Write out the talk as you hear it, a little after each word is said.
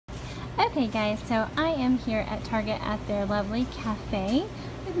Okay guys, so I am here at Target at their lovely cafe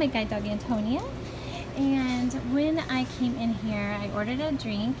with my guide dog Antonia. And when I came in here, I ordered a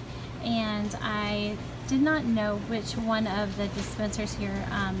drink and I did not know which one of the dispensers here,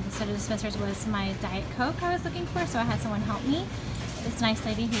 the soda dispensers, was my Diet Coke I was looking for, so I had someone help me. This nice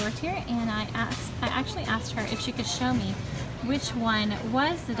lady who worked here, and I actually asked her if she could show me which one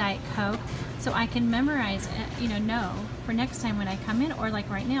was the Diet Coke so I can memorize it, know for next time when I come in, or like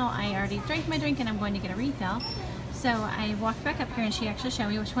right now I already drank my drink and I'm going to get a refill. So I walked back up here and she actually showed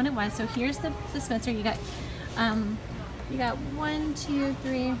me which one it was. So here's the dispenser. You got 1, 2,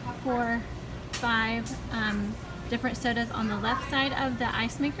 3, 4, 5 different sodas on the left side of the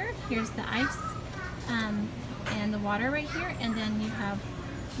ice maker. Here's the ice and the water right here, and then you have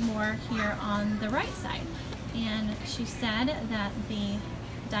more here on the right side. And she said that the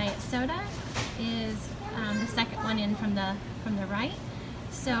diet soda is the second one in from the right.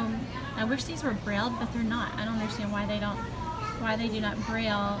 So I wish these were brailled, but they're not. I don't understand why they do not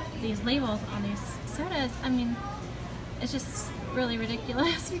braille these labels on these sodas. I mean, it's just really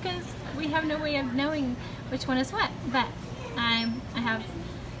ridiculous because we have no way of knowing which one is what. But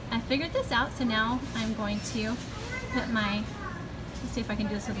I figured this out, so now I'm going to put my, let's see if I can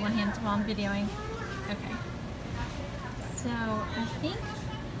do this with one hand while I'm videoing. Okay. So I think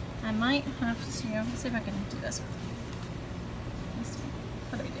I might have to, let's see if I can do this. Let's see.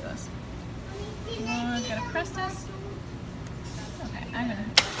 How do we do this? I'm gonna press this. Okay, I'm gonna,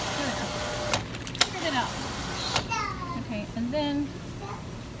 figured it out. Okay, and then,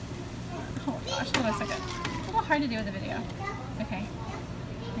 oh gosh, hold on a second. It's a little hard to do with the video. Okay.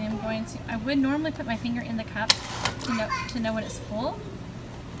 I'm going to, I would normally put my finger in the cup to know when it's full.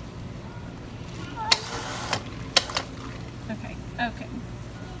 Okay,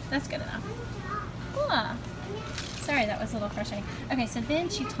 that's good enough. Ah, sorry, that was a little frustrating. Okay, so then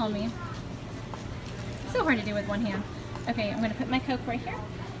she told me, so hard to do with one hand. Okay, I'm going to put my Coke right here,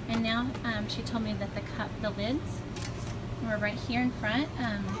 and now she told me that the lids were right here in front.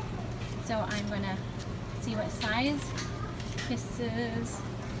 So I'm going to see what size. This is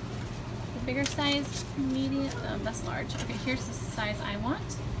the bigger size, medium. That's large. Okay, here's the size I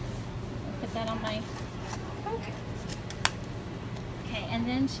want. I'll put that on my Coke. Okay, and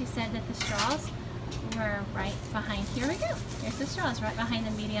then she said that the straws were right behind. Here we go. Here's the straws right behind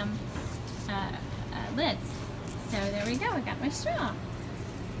the medium lids. So there we go. I got my straw,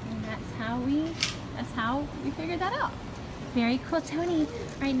 and that's how we figured that out. Very cool, Tony.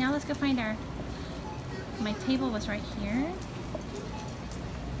 All right, now let's go find my table was right here.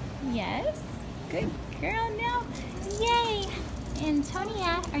 Yes, good girl. Now, yay!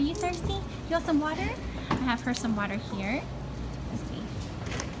 Antonia, are you thirsty? You want some water? I have her some water here. Let's see.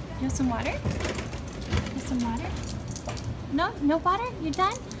 You want some water? You want some water? No? No water? You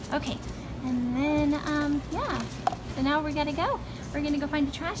done? Okay. And then, yeah. So now we gotta go. We're gonna go find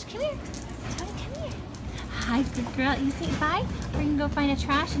the trash. Come here. Tony, come here. Hi, good girl. You see, bye? We're gonna go find a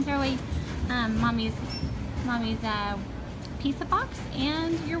trash and throw away mommy's pizza box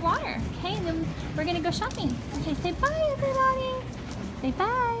and your water. Okay, and then we're gonna go shopping. Okay, say bye, everybody. Say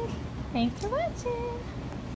bye. Thanks for watching.